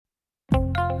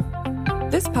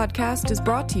This podcast is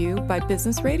brought to you by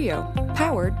Business Radio,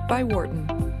 powered by Wharton.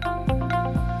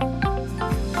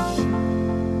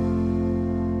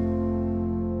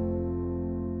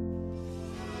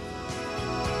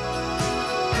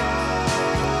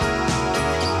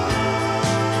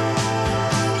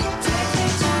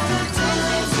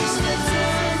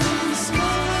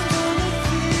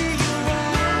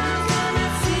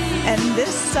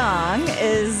 Song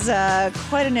is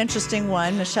quite an interesting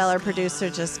one. Michelle, our producer,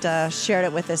 just shared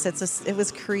it with us. It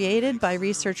was created by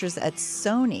researchers at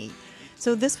Sony.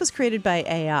 So this was created by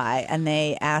AI, and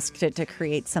they asked it to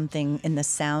create something in the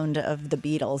sound of the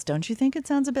Beatles. Don't you think it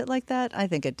sounds a bit like that? I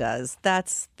think it does.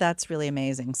 That's really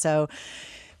amazing. So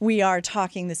we are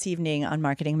talking this evening on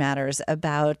Marketing Matters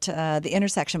about the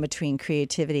intersection between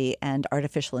creativity and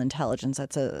artificial intelligence.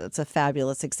 It's a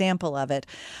fabulous example of it,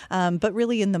 but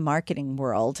really in the marketing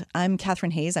world. I'm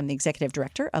Catherine Hayes. I'm the Executive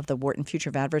Director of the Wharton Future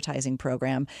of Advertising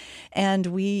program, and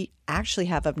we actually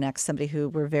have up next somebody who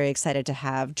we're very excited to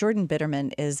have. Jordan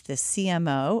Bitterman is the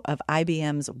CMO of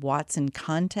IBM's Watson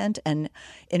Content and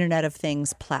Internet of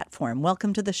Things platform.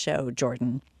 Welcome to the show,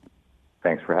 Jordan.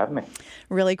 Thanks for having me.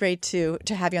 Really great to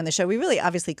have you on the show. We really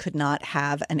obviously could not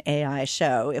have an AI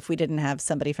show if we didn't have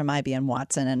somebody from IBM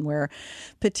Watson, and we're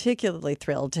particularly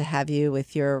thrilled to have you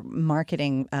with your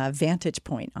marketing vantage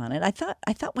point on it. I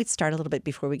thought we'd start a little bit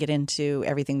before we get into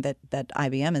everything that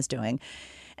IBM is doing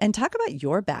and talk about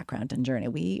your background and journey.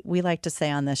 We like to say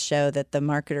on this show that the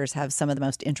marketers have some of the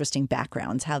most interesting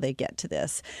backgrounds, how they get to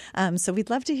this. So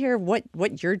we'd love to hear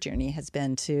what your journey has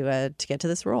been to get to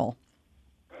this role.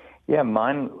 Yeah,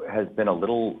 mine has been a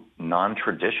little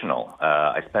non-traditional.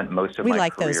 I spent most of my career... We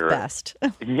like those best.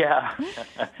 Yeah.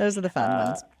 Those are the fun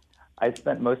ones. I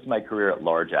spent most of my career at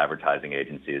large advertising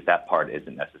agencies. That part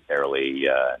isn't necessarily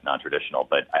non-traditional,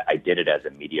 but I did it as a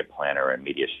media planner and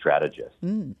media strategist.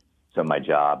 So my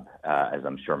job, as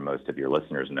I'm sure most of your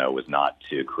listeners know, was not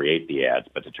to create the ads,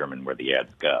 but determine where the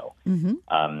ads go. Mm-hmm.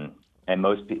 And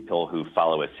most people who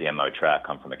follow a CMO track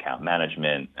come from account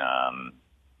management,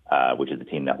 which is the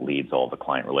team that leads all the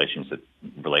client relationships.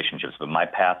 But my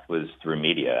path was through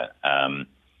media. And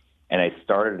I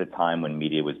started at a time when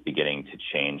media was beginning to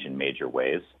change in major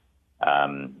ways.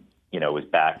 It was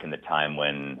back in the time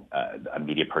when a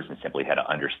media person simply had to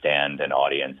understand an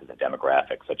audience as a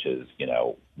demographic, such as,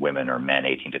 women or men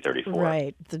 18 to 34.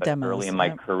 Right, the demos. Early in my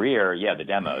career, the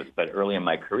demos. But early in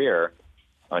my career,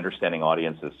 understanding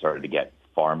audiences started to get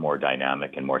far more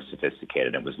dynamic and more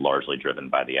sophisticated. It was largely driven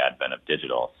by the advent of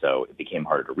digital. So it became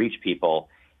harder to reach people.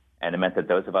 And it meant that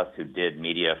those of us who did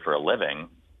media for a living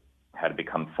had to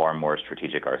become far more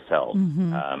strategic ourselves.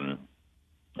 Mm-hmm.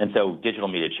 And so digital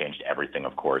media changed everything,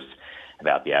 of course,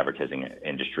 about the advertising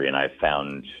industry. And I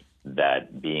found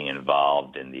that being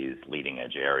involved in these leading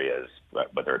edge areas,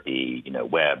 whether it be,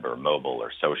 web or mobile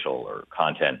or social or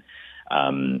content,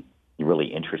 really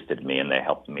interested me, and they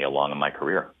helped me along in my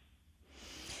career.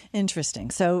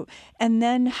 Interesting. So, and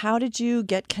then how did you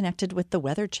get connected with the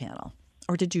Weather Channel?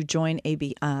 Or did you join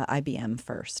IBM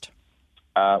first?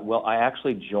 Well, I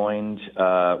actually joined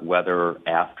Weather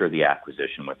after the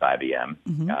acquisition with IBM.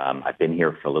 Mm-hmm. I've been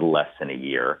here for a little less than a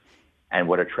year. And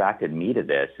what attracted me to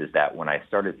this is that when I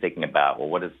started thinking about, well,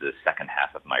 what does the second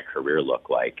half of my career look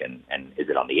like? And is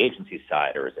it on the agency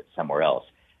side or is it somewhere else?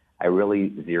 I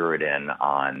really zeroed in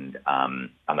on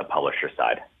the publisher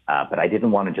side. But I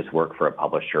didn't want to just work for a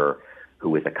publisher who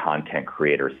was a content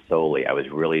creator solely. I was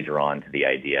really drawn to the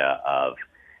idea of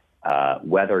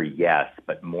weather, yes,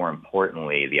 but more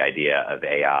importantly, the idea of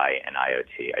AI and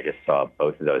IoT. I just saw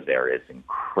both of those areas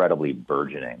incredibly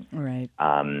burgeoning. Right.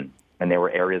 And they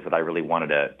were areas that I really wanted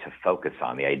to focus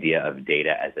on. The idea of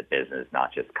data as a business,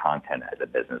 not just content as a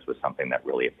business, was something that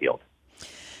really appealed.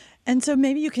 And so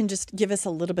maybe you can just give us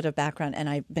a little bit of background, and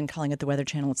I've been calling it the Weather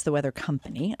Channel. It's the Weather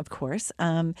Company, of course.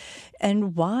 And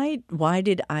why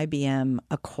did IBM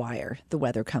acquire the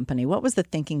Weather Company? What was the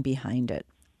thinking behind it?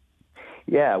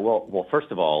 Yeah, well,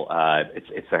 first of all,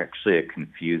 it's actually a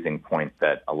confusing point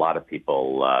that a lot of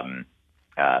people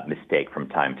mistake from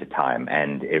time to time,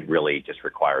 and it really just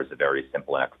requires a very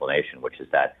simple explanation, which is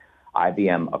that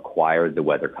IBM acquired the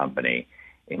Weather Company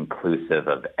inclusive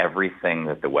of everything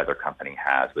that the Weather Company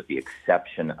has, with the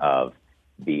exception of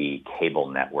the cable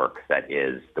network that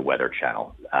is the Weather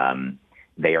Channel.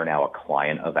 They are now a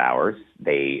client of ours.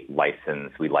 We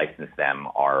license them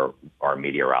our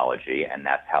meteorology, and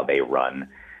that's how they run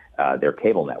their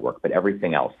cable network. But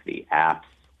everything else, the apps,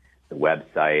 the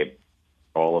website,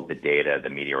 all of the data, the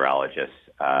meteorologists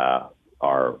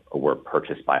were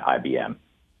purchased by IBM.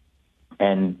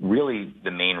 And really,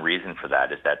 the main reason for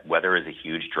that is that weather is a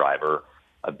huge driver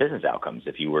of business outcomes.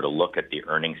 If you were to look at the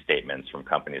earnings statements from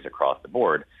companies across the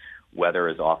board, weather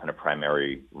is often a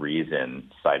primary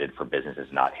reason cited for businesses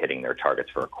not hitting their targets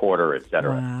for a quarter, et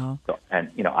cetera. Wow. So,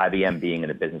 and IBM being in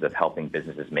the business of helping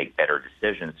businesses make better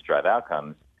decisions to drive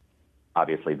outcomes,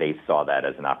 obviously they saw that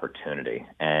as an opportunity.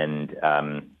 And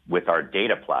with our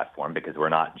data platform, because we're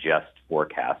not just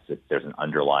forecasts, there's an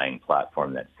underlying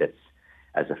platform that sits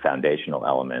as a foundational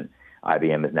element,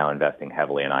 IBM is now investing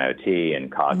heavily in IoT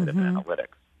and cognitive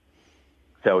analytics.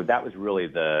 So that was really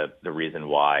the reason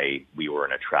why we were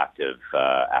an attractive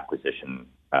acquisition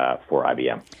for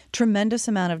IBM. Tremendous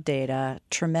amount of data,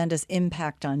 tremendous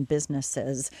impact on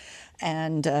businesses,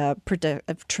 and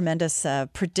tremendous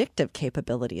predictive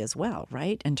capability as well,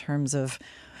 right? In terms of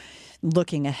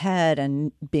looking ahead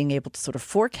and being able to sort of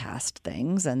forecast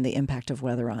things and the impact of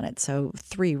weather on it. So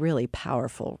 3 really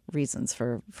powerful reasons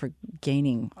for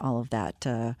gaining all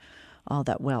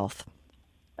that wealth.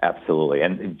 Absolutely.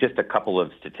 And just a couple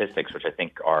of statistics, which I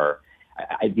think are,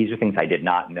 these are things I did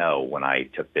not know when I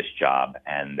took this job,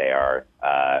 and they're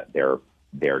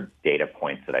data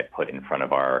points that I put in front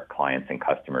of our clients and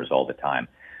customers all the time.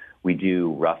 We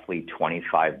do roughly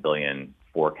 25 billion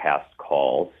forecast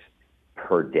calls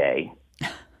per day,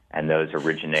 and those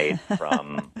originate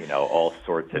from all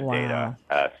sorts of data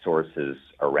sources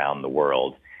around the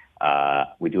world.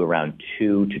 We do around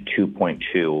 2 to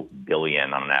 2.2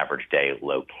 billion on an average day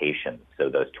locations. So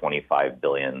those 25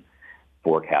 billion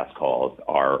forecast calls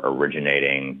are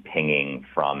originating, pinging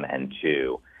from and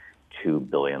to 2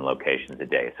 billion locations a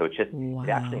day. So it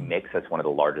actually makes us one of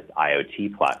the largest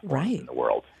IoT platforms in the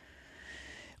world.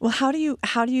 Well, how do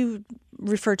you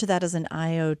refer to that as an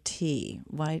IoT?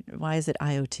 Why is it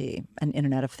IoT, an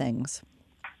Internet of Things?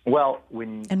 Well,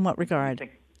 in what regard?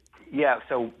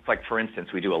 So like for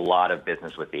instance, we do a lot of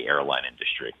business with the airline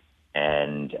industry,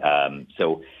 and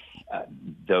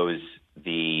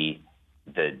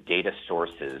the data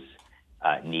sources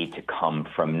need to come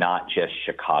from not just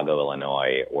Chicago,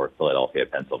 Illinois, or Philadelphia,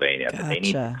 Pennsylvania, but they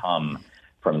need to come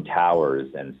from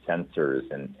towers and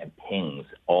sensors and pings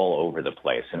all over the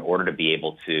place in order to be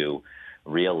able to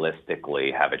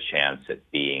realistically have a chance at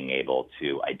being able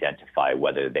to identify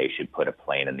whether they should put a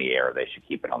plane in the air or they should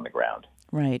keep it on the ground.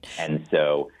 Right. And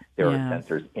so there are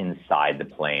sensors inside the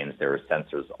planes. There are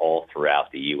sensors all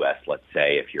throughout the U.S. Let's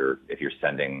say if you're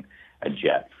sending a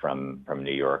jet from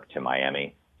New York to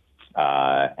Miami.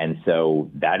 And so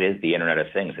that is the Internet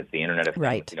of Things. It's the Internet of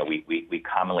Things. Right. We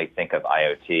commonly think of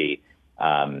IoT,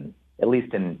 at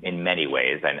least in many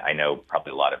ways. I know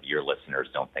probably a lot of your listeners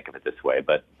don't think of it this way,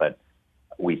 but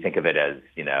we think of it as,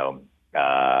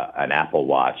 an Apple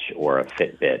Watch or a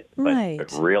Fitbit.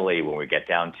 But really, when we get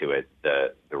down to it,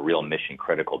 the real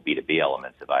mission-critical B2B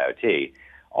elements of IoT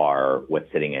are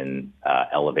what's sitting in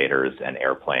elevators and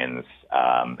airplanes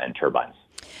and turbines.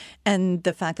 And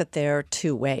the fact that they're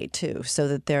two-way, too, so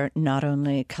that they're not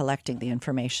only collecting the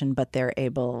information, but they're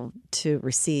able to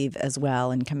receive as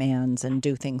well in commands and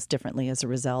do things differently as a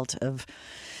result of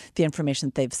the information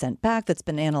that they've sent back that's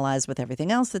been analyzed with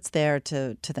everything else that's there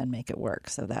to then make it work.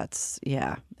 So that's,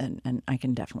 and I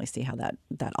can definitely see how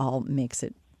that all makes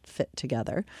it fit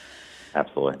together.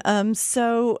 Absolutely.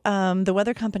 So the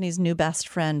weather company's new best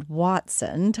friend,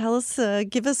 Watson.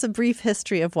 Give us a brief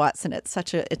history of Watson. It's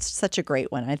such a great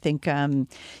one. I think,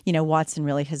 Watson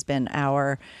really has been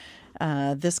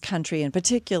this country in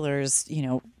particular's,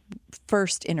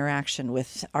 first interaction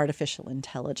with artificial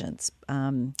intelligence.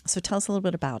 So tell us a little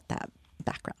bit about that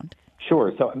background.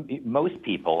 Sure. So most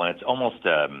people, and it's almost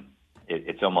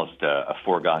a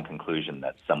foregone conclusion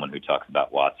that someone who talks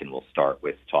about Watson will start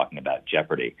with talking about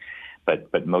Jeopardy.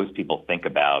 But most people think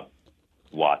about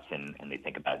Watson and they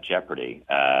think about Jeopardy.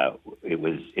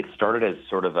 It started as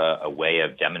sort of a way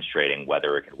of demonstrating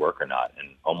whether it could work or not,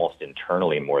 and almost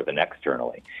internally more than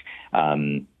externally.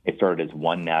 It started as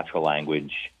one natural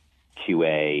language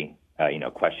QA,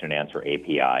 question and answer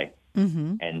API.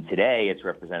 Mm-hmm. And today it's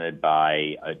represented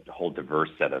by a whole diverse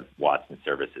set of Watson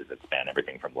services that span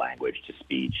everything from language to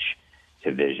speech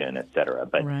to vision, et cetera.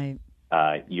 But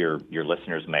your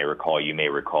listeners may recall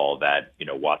that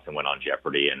Watson went on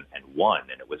Jeopardy and won,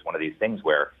 and it was one of these things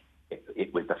where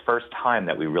it was the first time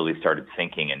that we really started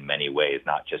thinking in many ways,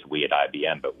 not just we at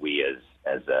IBM, but we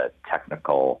as a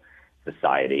technical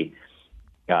society,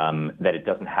 that it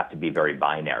doesn't have to be very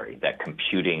binary, that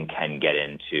computing can get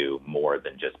into more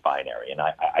than just binary. And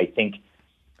I think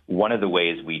one of the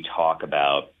ways we talk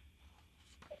about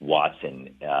Watson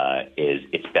is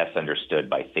it's best understood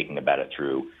by thinking about it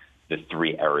through the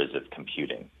 3 eras of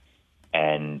computing.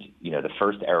 And, the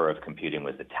first era of computing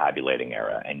was the tabulating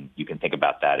era. And you can think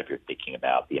about that if you're thinking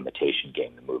about The Imitation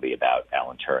Game, the movie about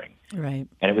Alan Turing. Right.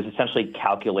 And it was essentially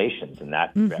calculations, and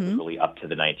that was really up to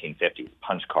the 1950s,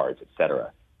 punch cards, et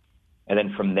cetera. And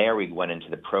then from there, we went into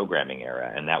the programming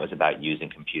era, and that was about using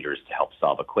computers to help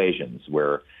solve equations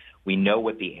where we know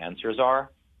what the answers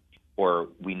are, or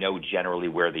we know generally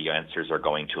where the answers are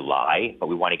going to lie, but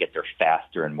we want to get there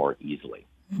faster and more easily.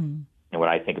 Mm-hmm. And when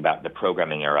I think about the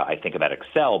programming era, I think about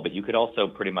Excel, but you could also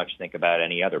pretty much think about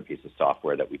any other piece of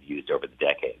software that we've used over the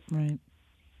decades. Right.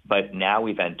 But now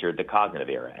we've entered the cognitive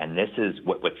era, and this is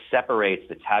what separates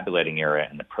the tabulating era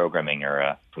and the programming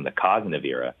era from the cognitive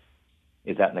era,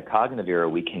 is that in the cognitive era,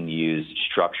 we can use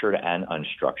structured and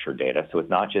unstructured data. So it's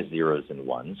not just zeros and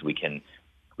ones. We can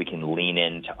lean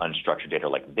into unstructured data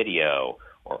like video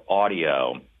or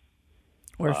audio,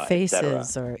 or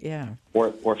faces, or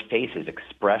faces,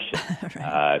 expression.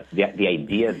 Right. The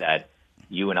idea that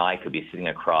you and I could be sitting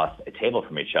across a table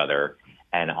from each other,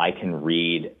 and I can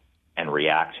read and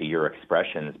react to your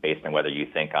expressions based on whether you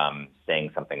think I'm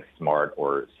saying something smart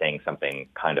or saying something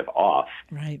kind of off.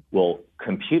 Right. Well,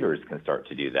 computers can start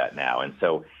to do that now. And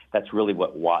so that's really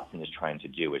what Watson is trying to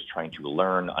do, is trying to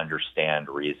learn, understand,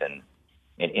 reason,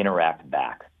 and interact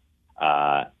back.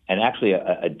 And actually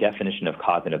a definition of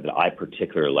cognitive that I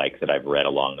particularly like, that I've read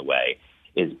along the way,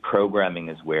 is programming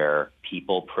is where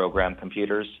people program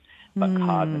computers, but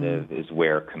cognitive is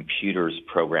where computers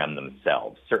program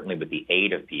themselves, certainly with the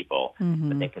aid of people,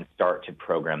 but they can start to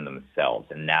program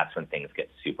themselves. And that's when things get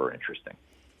super interesting.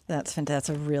 That's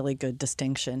a really good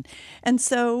distinction. And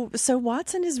so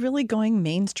Watson is really going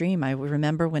mainstream. I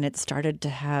remember when it started to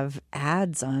have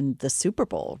ads on the Super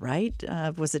Bowl, right?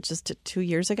 Was it just 2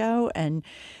 years ago? And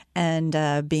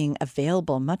being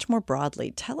available much more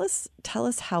broadly. Tell us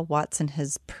how Watson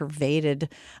has pervaded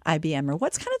IBM, or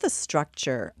what's kind of the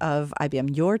structure of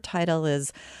IBM. Your title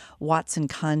is Watson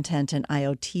Content and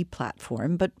IoT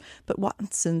Platform, but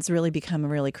Watson's really become a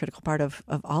really critical part of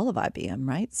all of IBM,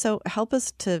 right? So help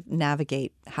us to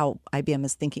navigate how IBM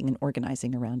is thinking and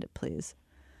organizing around it, please.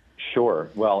 Sure.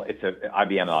 Well,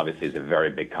 IBM obviously is a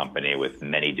very big company with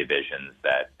many divisions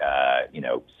that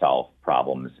solve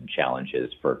problems and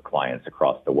challenges for clients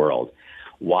across the world.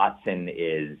 Watson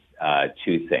is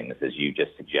two things, as you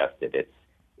just suggested.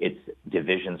 It's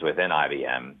divisions within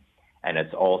IBM, and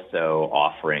it's also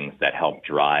offerings that help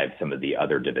drive some of the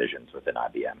other divisions within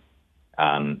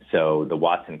IBM. So the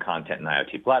Watson Content and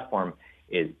IoT Platform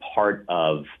is part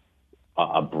of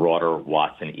a broader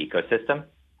Watson ecosystem.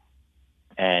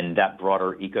 And that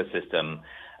broader ecosystem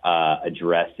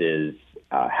addresses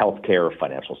healthcare,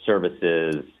 financial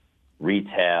services,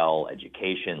 retail,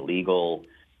 education, legal,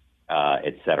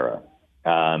 et cetera.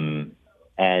 And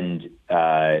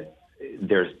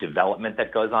there's development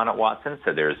that goes on at Watson.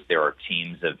 So there are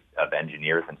teams of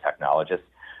engineers and technologists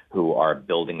who are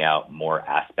building out more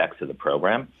aspects of the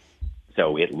program.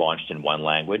 So it launched in one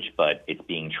language, but it's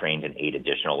being trained in 8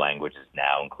 additional languages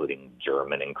now, including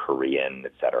German and Korean,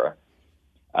 et cetera.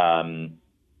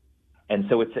 And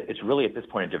so it's really at this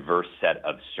point a diverse set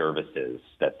of services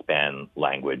that span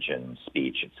language and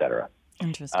speech, et cetera.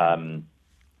 Interesting.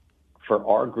 For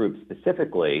our group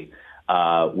specifically,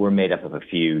 we're made up of a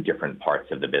few different parts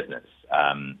of the business.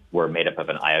 We're made up of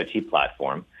an IoT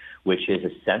platform, which is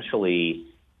essentially,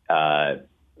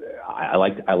 I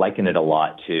liken it a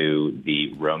lot to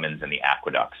the Romans and the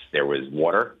aqueducts. There was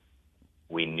water.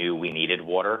 We knew we needed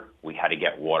water. We had to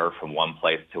get water from one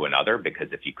place to another,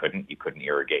 because if you couldn't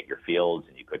irrigate your fields,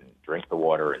 and you couldn't drink the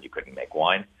water, and you couldn't make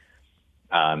wine.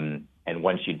 And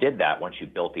once you did that, once you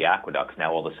built the aqueducts,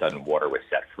 now all of a sudden water was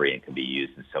set free and can be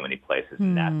used in so many places.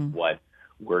 And that's what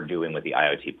we're doing with the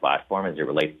IoT platform as it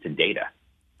relates to data.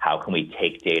 How can we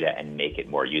take data and make it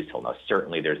more useful? Now,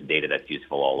 certainly there's data that's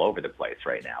useful all over the place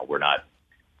right now. We're not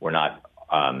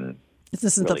this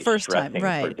isn't really the first time,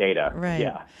 right? For data, right.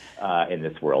 Yeah, in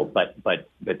this world, but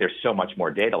there's so much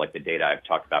more data, like the data I've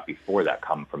talked about before, that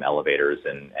come from elevators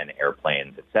and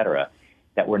airplanes, et cetera,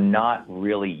 that we're not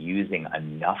really using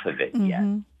enough of it yet.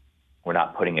 We're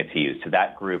not putting it to use. So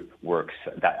that group works.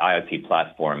 That IoT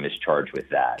platform is charged with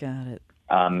that. Got it.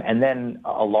 And then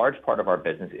a large part of our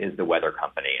business is the weather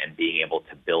company, and being able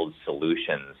to build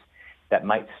solutions that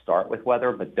might start with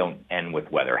weather but don't end with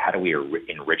weather. How do we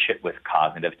enrich it with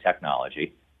cognitive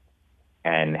technology,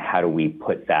 and how do we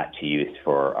put that to use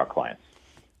for our clients?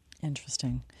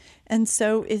 Interesting. And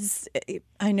so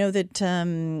I know that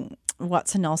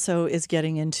Watson also is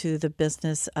getting into the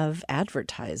business of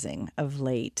advertising of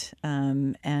late.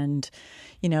 And,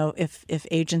 if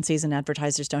agencies and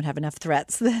advertisers don't have enough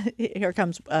threats, here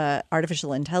comes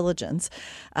artificial intelligence.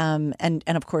 And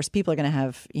of course, people are going to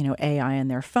have, AI in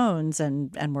their phones,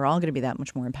 and we're all going to be that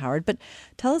much more empowered. But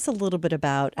tell us a little bit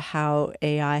about how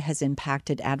AI has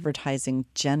impacted advertising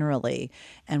generally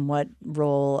and what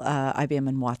role IBM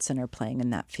and Watson are playing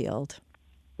in that field.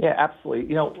 Yeah,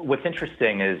 absolutely. What's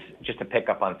interesting is, just to pick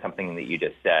up on something that you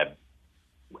just said,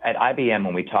 at IBM,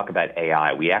 when we talk about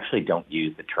AI, we actually don't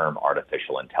use the term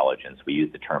artificial intelligence. We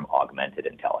use the term augmented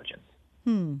intelligence.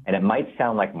 And it might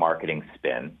sound like marketing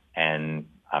spin, and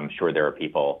I'm sure there are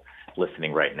people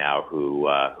listening right now who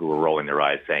are rolling their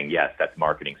eyes saying, yes, that's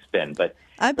marketing spin. But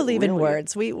I believe in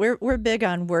words. We're big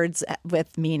on words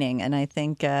with meaning, and I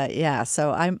think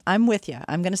So I'm with you.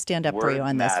 I'm going to stand up for you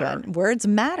on this one. Words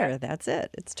matter. That's it.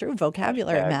 It's true.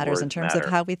 Vocabulary matters in terms of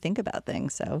how we think about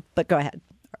things. So, but go ahead.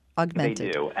 Augmented.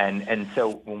 They do, and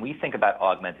so when we think about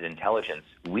augmented intelligence,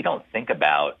 we don't think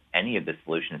about any of the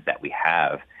solutions that we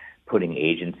have putting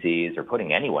agencies or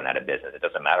putting anyone out of business. It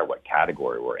doesn't matter what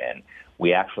category we're in.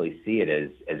 We actually see it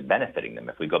as benefiting them.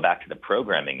 If we go back to the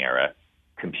programming era,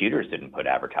 computers didn't put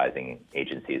advertising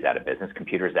agencies out of business.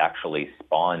 Computers actually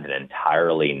spawned an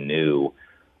entirely new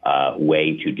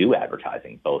way to do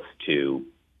advertising, both to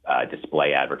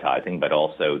display advertising, but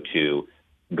also to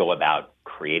go about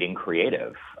creating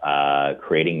creative,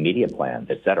 creating media plans,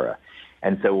 et cetera.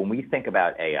 And so when we think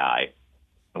about AI,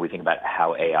 and we think about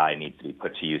how AI needs to be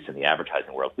put to use in the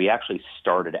advertising world, we actually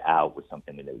started out with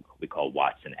something that we call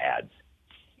Watson Ads.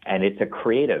 And it's a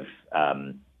creative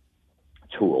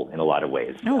tool in a lot of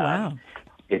ways. Oh, wow.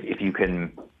 If you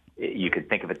could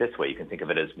think of it this way. You can think of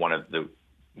it as one of the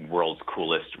world's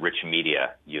coolest rich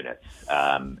media units.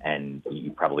 And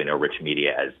you probably know rich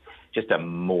media as just a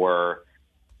more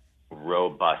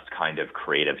robust kind of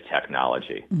creative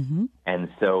technology. Mm-hmm. And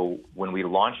so when we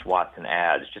launched Watson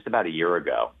Ads just about a year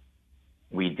ago,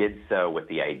 we did so with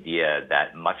the idea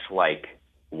that, much like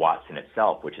Watson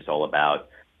itself, which is all about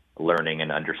learning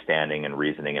and understanding and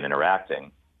reasoning and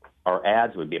interacting, our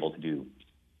ads would be able to do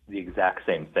the exact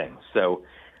same thing. So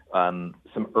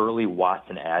some early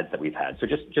Watson ads that we've had. So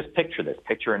just picture this.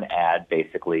 Picture an ad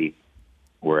basically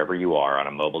wherever you are, on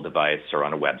a mobile device or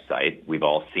on a website. We've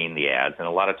all seen the ads, and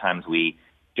a lot of times we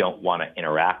don't want to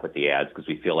interact with the ads because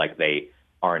we feel like they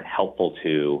aren't helpful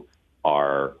to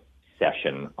our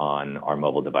session on our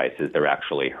mobile devices. They're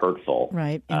actually hurtful.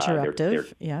 Right,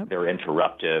 interruptive. They're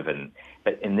interruptive,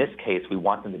 but in this case, we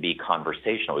want them to be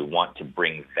conversational. We want to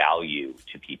bring value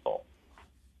to people.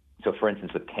 So, for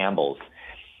instance, with Campbell's,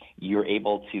 you're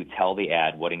able to tell the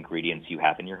ad what ingredients you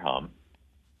have in your home,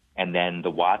 and then the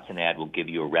Watson ad will give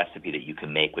you a recipe that you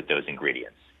can make with those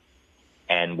ingredients.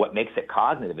 And what makes it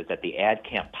cognitive is that the ad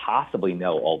can't possibly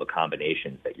know all the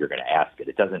combinations that you're going to ask it.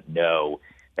 It doesn't know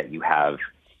that you have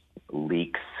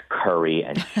leeks, curry,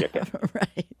 and chicken.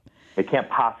 Right. It can't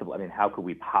possibly. I mean, how could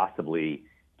we possibly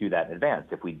do that in advance?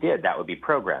 If we did, that would be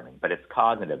programming. But it's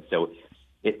cognitive, so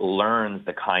it learns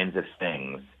the kinds of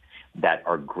things that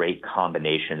are great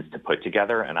combinations to put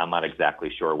together. And I'm not exactly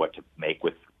sure what to make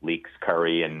with leeks,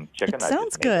 curry, and chicken. It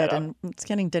sounds good, and it's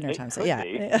getting dinner time, so yeah.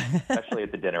 Especially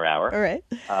at the dinner hour. All right.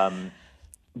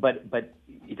 But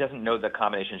it doesn't know the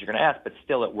combinations you're going to ask, but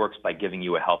still it works by giving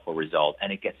you a helpful result,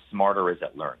 and it gets smarter as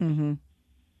it learns.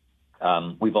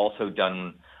 Mm-hmm. We've also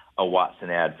done a Watson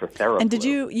ad for TheraBlue. And did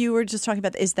you were just talking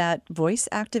about, is that voice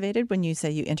activated when you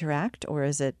say you interact, or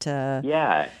is it?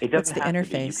 Yeah, it doesn't what's the have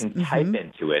interface? To be. You can type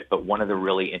into it, but one of the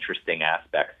really interesting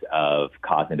aspects of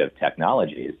cognitive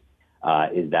technologies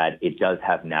is that it does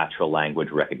have natural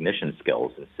language recognition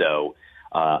skills. And so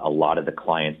a lot of the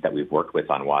clients that we've worked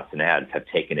with on Watson Ads have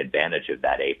taken advantage of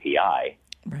that API.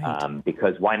 Right.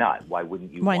 Because why not? Why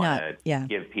wouldn't you want to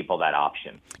give people that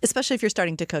option? Especially if you're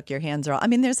starting to cook, your hands are all, I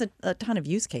mean, there's a ton of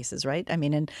use cases, right? I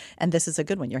mean, and this is a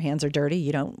good one. Your hands are dirty.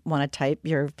 You don't want to type.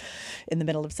 You're in the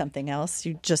middle of something else.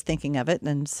 You're just thinking of it.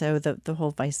 And so the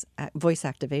whole voice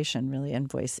activation really and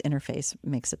voice interface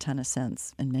makes a ton of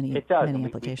sense in many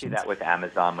applications. We see that with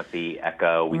Amazon with the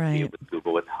Echo. We see it with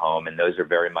Google with Home. And those are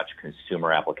very much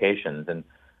consumer applications. And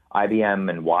IBM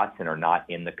and Watson are not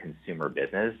in the consumer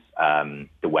business.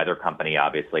 The Weather Company,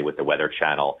 obviously, with the Weather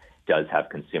Channel, does have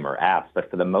consumer apps.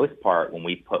 But for the most part, when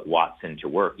we put Watson to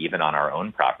work, even on our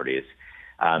own properties,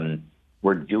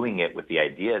 we're doing it with the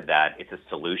idea that it's a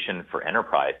solution for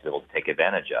enterprise to be able to take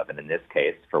advantage of. And in this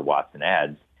case, for Watson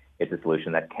Ads, it's a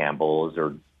solution that Campbell's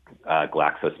or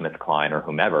GlaxoSmithKline or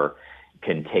whomever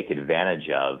can take advantage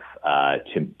of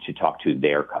to talk to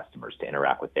their customers, to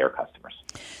interact with their customers.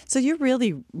 So you're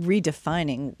really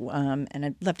redefining, and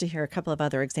I'd love to hear a couple of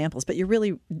other examples, but you're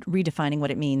really redefining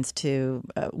what it means to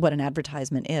what an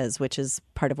advertisement is, which is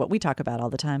part of what we talk about all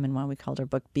the time and why we called our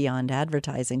book Beyond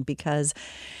Advertising, because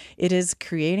it is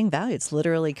creating value. It's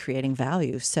literally creating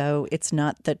value. So it's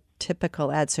not the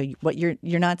typical ad. So what you're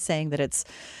not saying that it's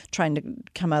trying to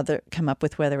come up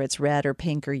with whether it's red or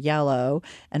pink or yellow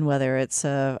and whether it's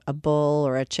a bull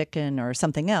or a chicken or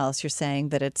something else. You're saying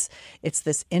that it's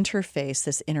this interface,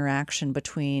 this interaction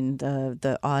between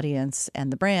the audience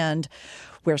and the brand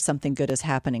where something good is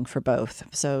happening for both.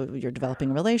 So you're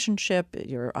developing a relationship.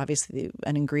 You're obviously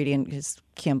an ingredient is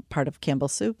part of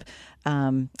Campbell's soup.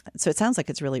 So it sounds like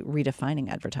it's really redefining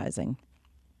advertising.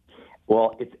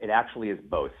 Well, it actually is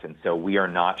both. And so we are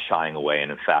not shying away.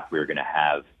 And in fact, we're going to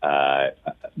have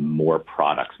more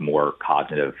products, more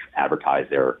cognitive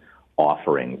advertiser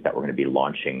offerings that we're going to be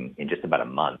launching in just about a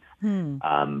month.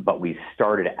 But we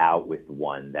started out with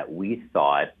one that we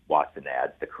thought, Watson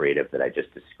Ads, the creative that I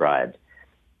just described,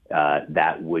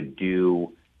 that would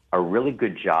do a really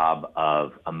good job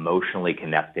of emotionally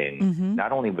connecting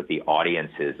not only with the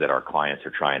audiences that our clients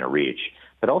are trying to reach,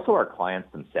 but also our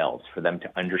clients themselves, for them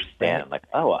to understand, like,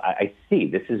 oh, I see,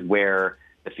 this is where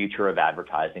the future of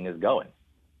advertising is going.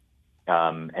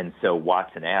 And so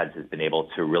Watson Ads has been able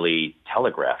to really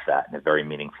telegraph that in a very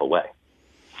meaningful way.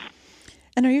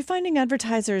 And are you finding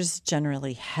advertisers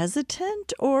generally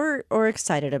hesitant or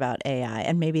excited about AI?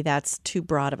 And maybe that's too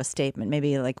broad of a statement.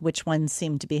 Maybe like which ones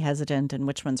seem to be hesitant and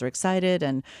which ones are excited.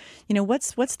 And, you know,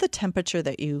 what's the temperature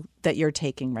that you're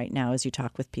taking right now as you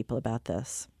talk with people about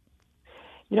this?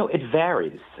 You know, it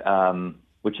varies,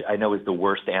 which I know is the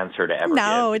worst answer to ever give.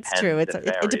 No, it's true. It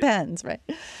depends, right?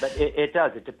 But it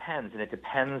does. It depends. And it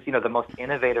depends. You know, the most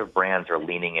innovative brands are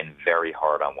leaning in very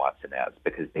hard on Watson Ads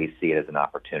because they see it as an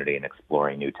opportunity in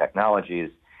exploring new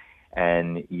technologies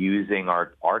and using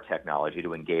our technology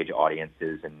to engage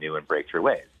audiences in new and breakthrough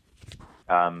ways.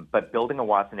 But building a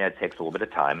Watson Ad takes a little bit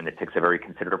of time, and it takes a very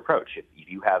considered approach.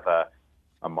 If you have a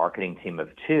marketing team of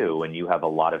two and you have a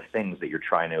lot of things that you're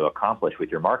trying to accomplish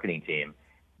with your marketing team,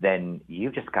 then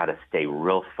you've just got to stay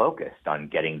real focused on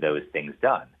getting those things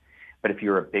done. But if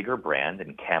you're a bigger brand,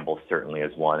 and Campbell certainly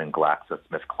is one, and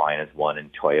GlaxoSmithKline is one,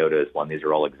 and Toyota is one, these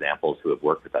are all examples who have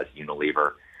worked with us,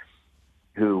 Unilever,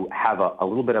 who have a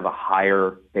little bit of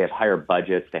they have higher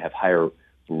budgets, they have higher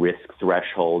risk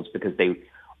thresholds because they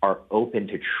are open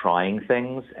to trying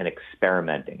things and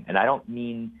experimenting. And I don't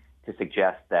mean to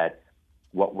suggest that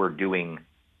what we're doing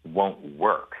won't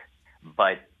work,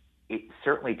 but it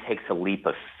certainly takes a leap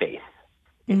of faith.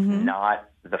 It's not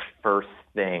the first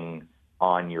thing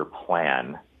on your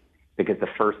plan, because the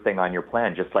first thing on your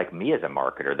plan, just like me as a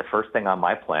marketer, the first thing on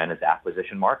my plan is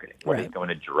acquisition marketing. What is going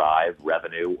to drive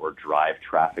revenue or drive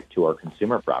traffic to our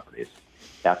consumer properties?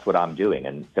 That's what I'm doing.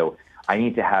 And so I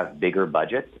need to have bigger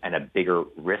budgets and a bigger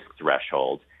risk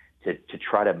threshold to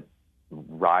try to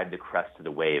ride the crest of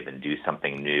the wave and do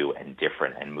something new and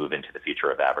different and move into the future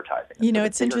of advertising. You know, so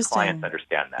it's interesting. Clients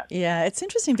understand that. Yeah, it's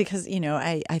interesting because, you know,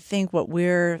 I think what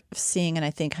we're seeing, and I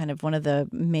think kind of one of the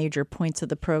major points of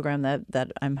the program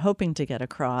that I'm hoping to get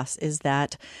across is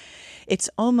that it's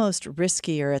almost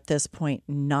riskier at this point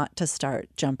not to start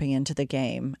jumping into the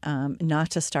game, not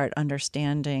to start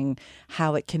understanding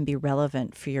how it can be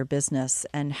relevant for your business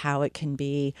and how it can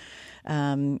be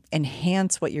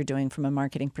enhance what you're doing from a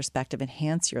marketing perspective,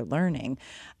 enhance your learning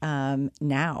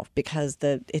now, because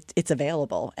it's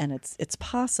available and it's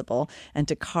possible, and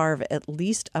to carve at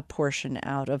least a portion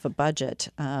out of a budget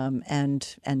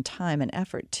and time and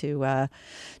effort to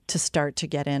start to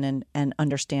get in and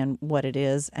understand what it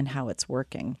is and how it's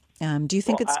working. Do you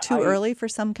think it's too early for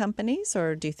some companies,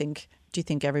 or do you think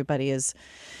everybody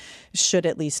should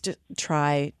at least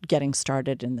try getting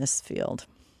started in this field?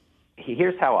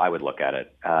 Here's how I would look at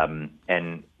it.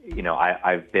 And, you know,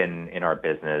 I've been in our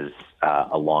business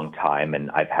a long time,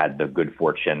 and I've had the good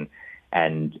fortune,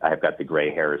 and I've got the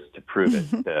gray hairs to prove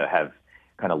it, to have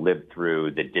kind of lived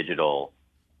through the digital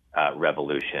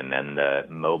revolution and the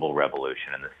mobile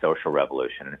revolution and the social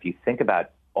revolution. And if you think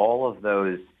about all of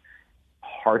those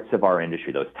parts of our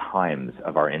industry, those times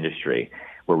of our industry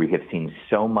where we have seen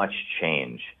so much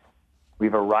change,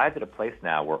 we've arrived at a place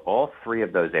now where all three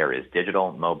of those areas,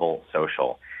 digital, mobile,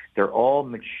 social, they're all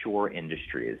mature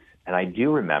industries. And I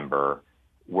do remember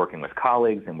working with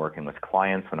colleagues and working with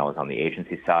clients when I was on the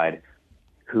agency side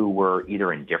who were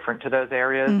either indifferent to those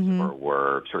areas or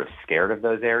were sort of scared of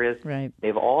those areas. Right.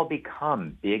 They've all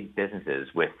become big businesses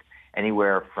with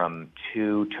anywhere from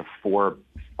 2 to 4,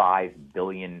 5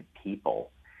 billion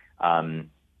people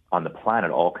on the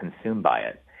planet all consumed by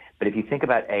it. But if you think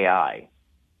about AI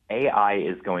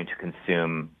is going to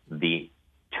consume the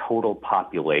total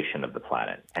population of the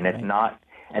planet. And it's not,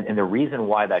 and the reason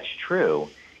why that's true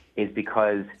is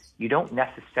because you don't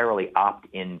necessarily opt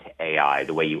into AI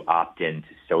the way you opt into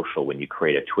social when you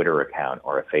create a Twitter account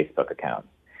or a Facebook account.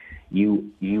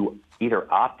 You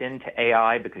either opt into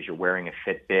AI because you're wearing a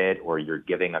Fitbit or you're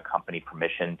giving a company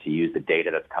permission to use the data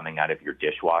that's coming out of your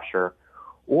dishwasher,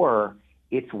 or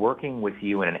it's working with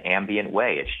you in an ambient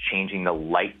way. It's changing the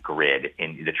light grid,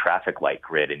 in the traffic light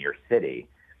grid in your city,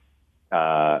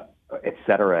 et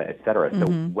cetera, et cetera. So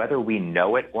whether we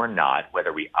know it or not,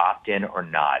 whether we opt in or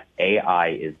not, AI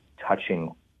is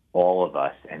touching all of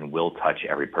us and will touch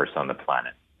every person on the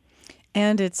planet.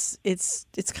 And it's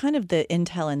kind of the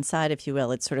intel inside, if you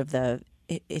will. It's sort of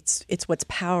it's what's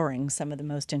powering some of the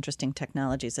most interesting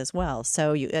technologies as well.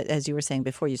 So you, as you were saying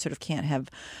before, you sort of can't have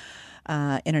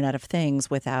Internet of Things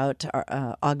without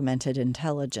augmented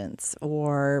intelligence,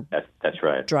 or that's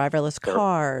right, driverless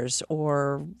cars,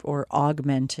 or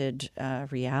augmented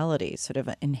reality, sort of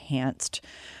enhanced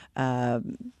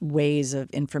ways of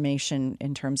information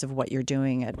in terms of what you're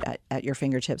doing at your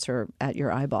fingertips or at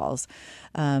your eyeballs.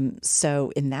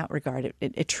 So in that regard,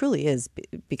 it truly is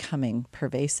becoming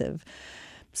pervasive.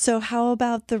 So how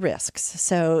about the risks?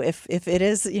 So if it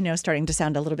is, starting to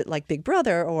sound a little bit like Big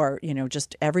Brother, or,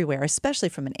 just everywhere, especially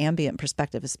from an ambient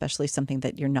perspective, especially something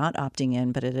that you're not opting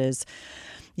in, but it is,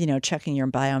 checking your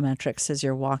biometrics as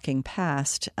you're walking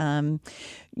past,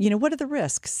 what are the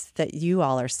risks that you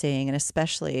all are seeing, and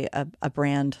especially a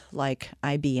brand like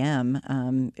IBM,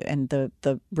 and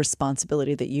the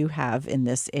responsibility that you have in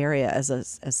this area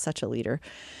as such a leader?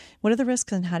 What are the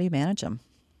risks and how do you manage them?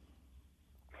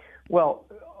 Well,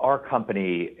 our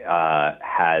company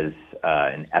has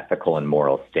an ethical and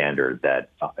moral standard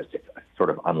that is sort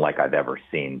of unlike I've ever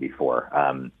seen before.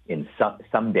 In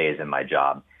some days in my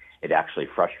job, it actually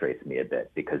frustrates me a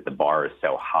bit because the bar is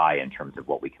so high in terms of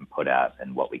what we can put out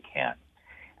and what we can't.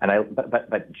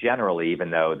 But generally, even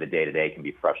though the day-to-day can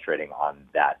be frustrating on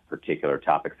that particular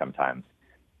topic sometimes,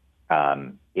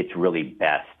 it's really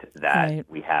best that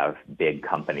we have big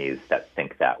companies that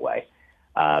think that way.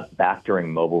 Back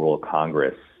during Mobile World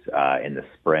Congress in the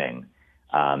spring,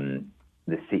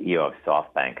 the CEO of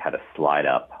SoftBank had a slide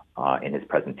up in his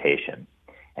presentation,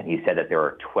 and he said that there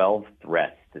are 12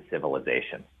 threats to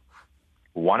civilization.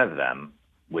 One of them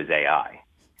was AI.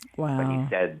 Wow. But he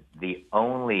said the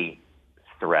only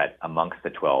threat amongst the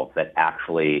 12 that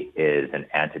actually is an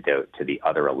antidote to the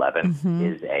other 11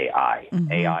 is AI.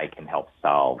 AI can help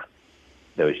solve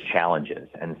those challenges.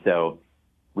 And so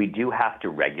we do have to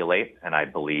regulate, and I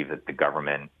believe that the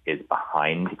government is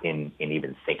behind in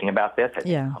even thinking about this. I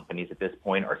think companies at this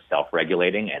point are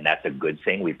self-regulating, and that's a good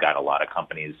thing. We've got a lot of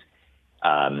companies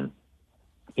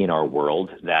in our world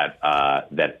that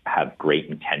have great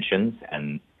intentions,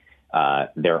 and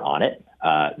they're on it.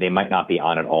 They might not be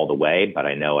on it all the way, but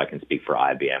I know I can speak for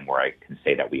IBM where I can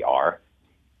say that we are.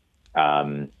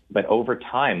 But over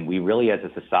time, we really as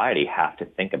a society have to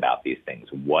think about these things.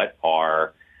 What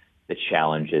are the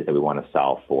challenges that we want to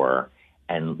solve for?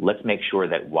 And let's make sure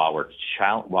that while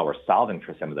we're solving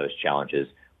for some of those challenges,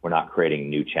 we're not creating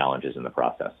new challenges in the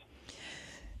process.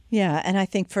 Yeah, and I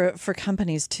think for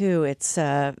companies too, it's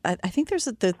I think there's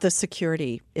the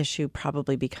security issue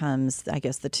probably becomes, I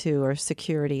guess the two are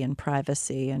security and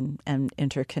privacy and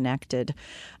interconnected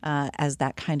as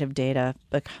that kind of data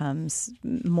becomes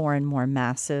more and more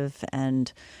massive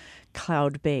and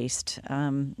cloud-based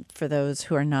for those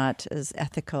who are not as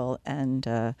ethical and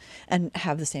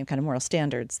have the same kind of moral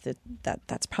standards.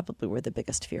 That's probably where the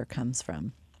biggest fear comes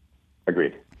from.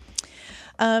 Agreed.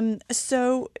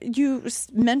 So you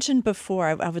mentioned before,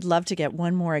 I would love to get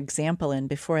one more example in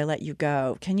before I let you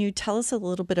go. Can you tell us a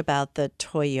little bit about the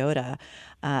Toyota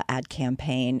ad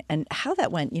campaign and how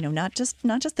that went? Not just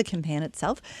the campaign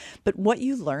itself, but what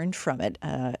you learned from it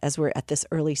as we're at this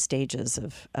early stages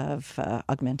of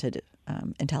augmented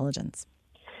intelligence.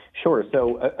 Sure.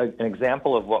 So an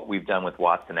example of what we've done with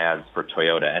Watson Ads for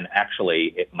Toyota, and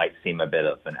actually it might seem a bit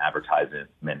of an advertisement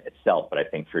itself, but I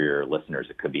think for your listeners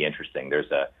it could be interesting.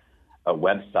 There's a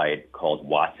website called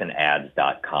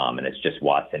WatsonAds.com, and it's just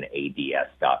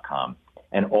WatsonAds.com.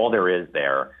 And all there is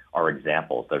there are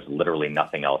examples. There's literally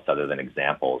nothing else other than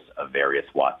examples of various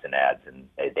Watson ads, and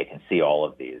they can see all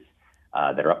of these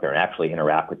that are up there and actually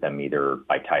interact with them either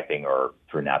by typing or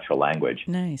through natural language.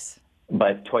 Nice.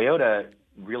 But Toyota,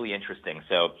 really interesting.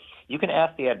 So you can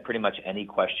ask the ad pretty much any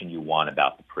question you want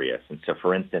about the Prius. And so,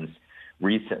 for instance,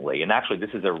 recently, and actually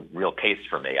this is a real case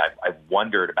for me, I've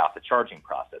wondered about the charging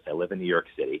process. I live in New York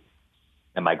City,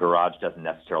 and my garage doesn't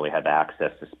necessarily have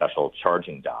access to special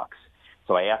charging docks.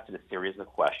 So I asked it a series of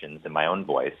questions in my own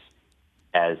voice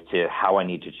as to how I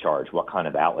need to charge, what kind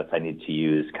of outlets I need to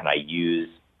use. Can I use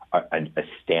a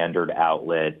standard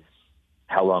outlet?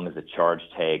 How long does the charge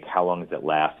take? How long does it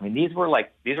last? I mean,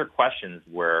 these are questions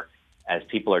where, as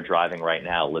people are driving right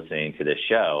now listening to this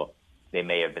show, they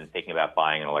may have been thinking about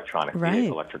buying an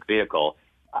electric vehicle.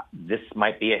 This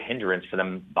might be a hindrance for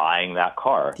them buying that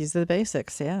car. These are the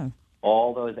basics, yeah.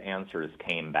 All those answers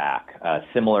came back,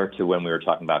 similar to when we were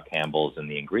talking about Campbell's and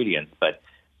the ingredients, but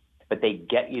they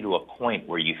get you to a point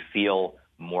where you feel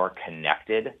more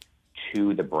connected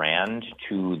to the brand,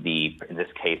 to in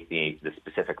this case, the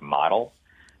specific model.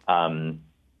 And,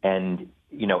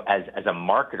 you know, as a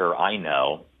marketer, I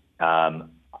know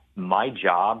my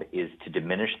job is to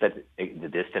diminish the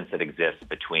distance that exists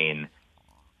between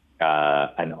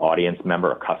an audience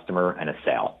member, a customer, and a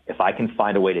sale. If I can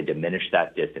find a way to diminish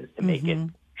that distance, to make it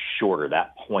shorter,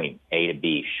 that point A to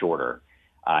B shorter,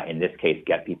 in this case,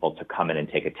 get people to come in and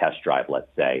take a test drive,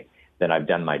 let's say, then I've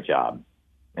done my job.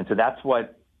 And so that's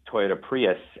what Toyota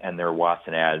Prius and their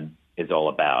Watson ad is all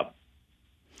about.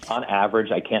 On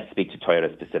average, I can't speak to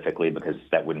Toyota specifically because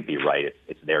that wouldn't be right.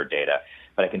 It's their data.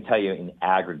 But I can tell you in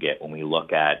aggregate, when we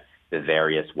look at the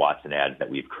various Watson ads that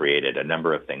we've created, a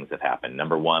number of things have happened.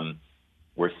 Number one,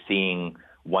 we're seeing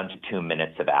 1 to 2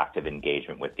 minutes of active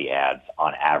engagement with the ads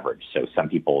on average. So some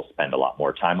people spend a lot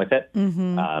more time with it.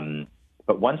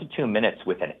 But 1 to 2 minutes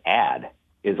with an ad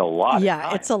is a lot of time.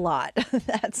 Yeah, it's a lot.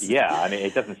 I mean,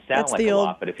 it doesn't sound like a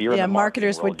lot, but if you're in the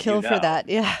marketers world, would kill for that.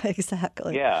 Yeah,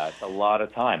 exactly. Yeah, it's a lot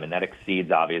of time, and that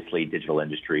exceeds, obviously, digital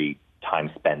industry time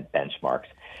spent benchmarks.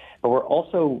 But we're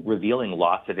also revealing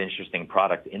lots of interesting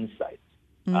product insights.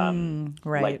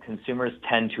 Right. Like consumers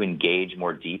tend to engage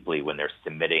more deeply when they're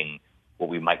submitting what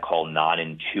we might call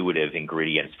non-intuitive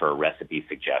ingredients for a recipe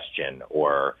suggestion,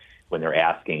 or when they're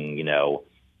asking, you know,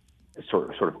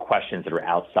 sort of questions that are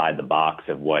outside the box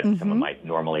of what someone might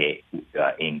normally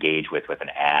engage with an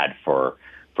ad for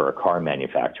a car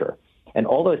manufacturer. And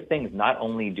all those things, not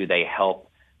only do they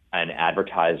help an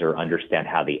advertiser understand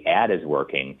how the ad is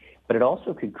working, but it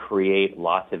also could create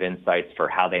lots of insights for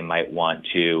how they might want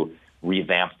to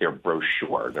revamp their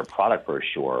brochure, their product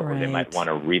brochure, or they might want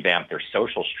to revamp their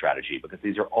social strategy, because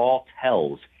these are all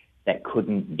tells that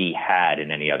couldn't be had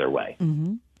in any other way.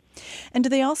 And do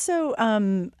they also,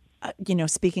 you know,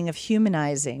 speaking of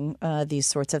humanizing these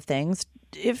sorts of things,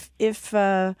 if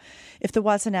the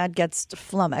Watson ad gets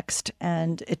flummoxed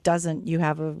and it doesn't, you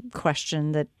have a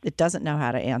question that it doesn't know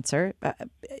how to answer,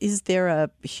 is there a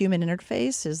human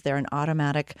interface? Is there an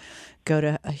automatic go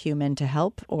to a human to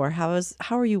help, or how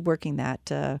are you working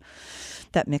that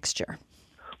mixture?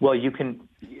 Well,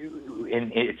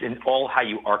 it's in all how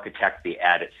you architect the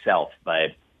ad itself,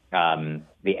 but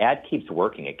the ad keeps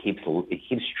working. It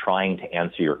keeps trying to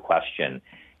answer your question.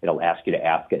 It'll ask you to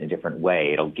ask it in a different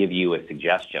way. It'll give you a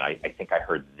suggestion. I think I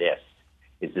heard this.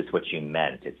 Is this what you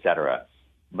meant, et cetera?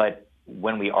 But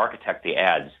when we architect the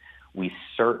ads, we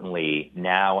certainly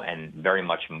now, and very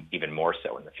much even more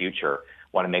so in the future,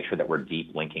 want to make sure that we're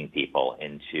deep linking people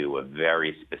into a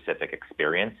very specific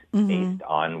experience based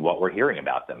on what we're hearing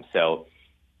about them. So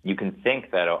you can think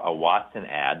that a Watson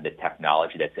ad, the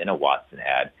technology that's in a Watson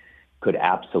ad, could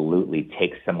absolutely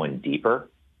take someone deeper,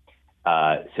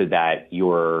 so that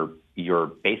you're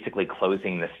basically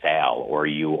closing the sale, or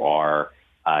you are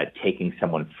taking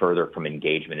someone further from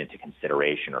engagement into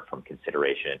consideration, or from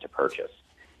consideration into purchase.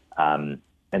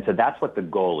 And so that's what the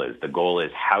goal is. The goal is,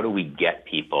 how do we get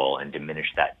people and diminish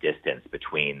that distance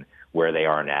between where they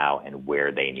are now and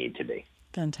where they need to be?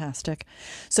 Fantastic.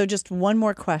 So just one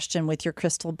more question with your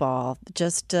crystal ball.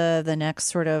 Just the next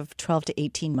sort of 12 to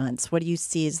 18 months, what do you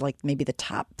see as like maybe the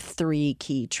top 3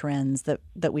 key trends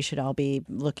that we should all be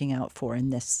looking out for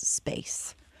in this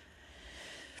space?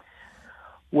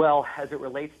 Well, as it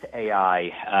relates to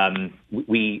AI,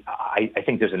 I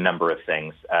think there's a number of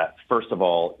things. First of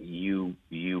all, you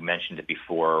mentioned it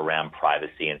before around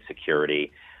privacy and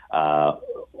security.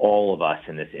 All of us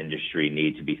in this industry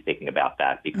need to be thinking about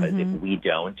that, because if we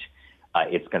don't,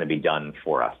 it's going to be done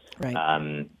for us. Right.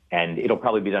 And it'll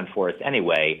probably be done for us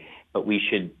anyway, but we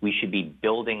should be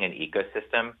building an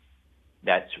ecosystem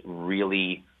that's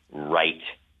really right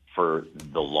for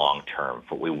the long term,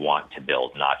 for what we want to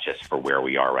build, not just for where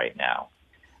we are right now.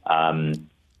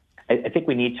 I think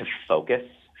we need to focus.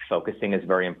 Focusing is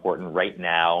very important. Right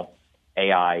now,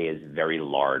 AI is very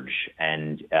large,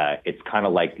 and it's kind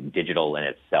of like digital in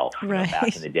itself. Right. You know,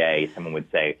 back in the day, someone would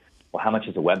say, well, how much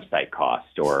does a website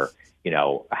cost? Or, you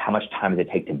know, how much time does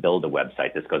it take to build a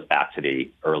website? This goes back to the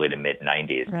early to mid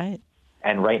 90s. Right.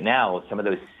 And right now, some of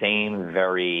those same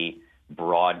very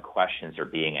broad questions are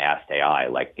being asked AI,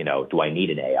 like, do I need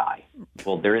an AI?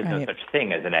 Well, there is no such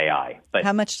thing as an AI. But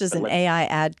how much does an AI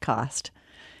ad cost?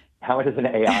 How much does an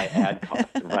AI ad cost?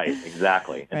 Right,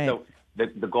 exactly. And so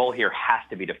the goal here has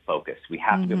to be to focus. We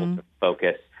have to be able to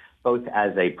focus both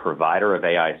as a provider of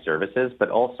AI services, but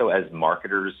also as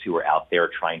marketers who are out there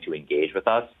trying to engage with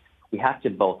us. We have to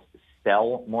both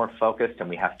sell more focused and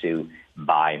we have to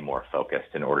buy more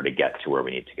focused in order to get to where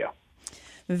we need to go.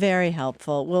 Very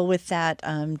helpful. Well, with that,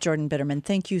 Jordan Bitterman,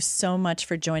 thank you so much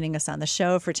for joining us on the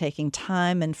show, for taking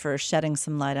time and for shedding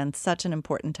some light on such an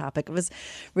important topic. It was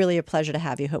really a pleasure to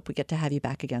have you. Hope we get to have you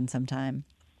back again sometime.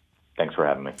 Thanks for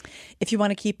having me. If you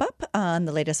want to keep up on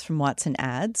the latest from Watson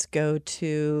Ads, go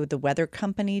to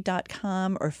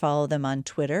theweathercompany.com or follow them on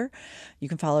Twitter. You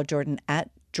can follow Jordan at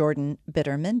Jordan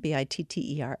Bitterman,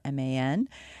 Bitterman,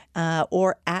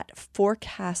 or at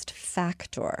Forecast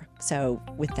Factor. So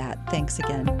with that, thanks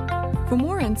again. For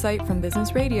more insight from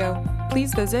Business Radio,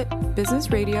 please visit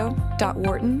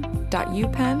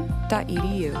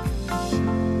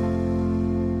businessradio.wharton.upenn.edu.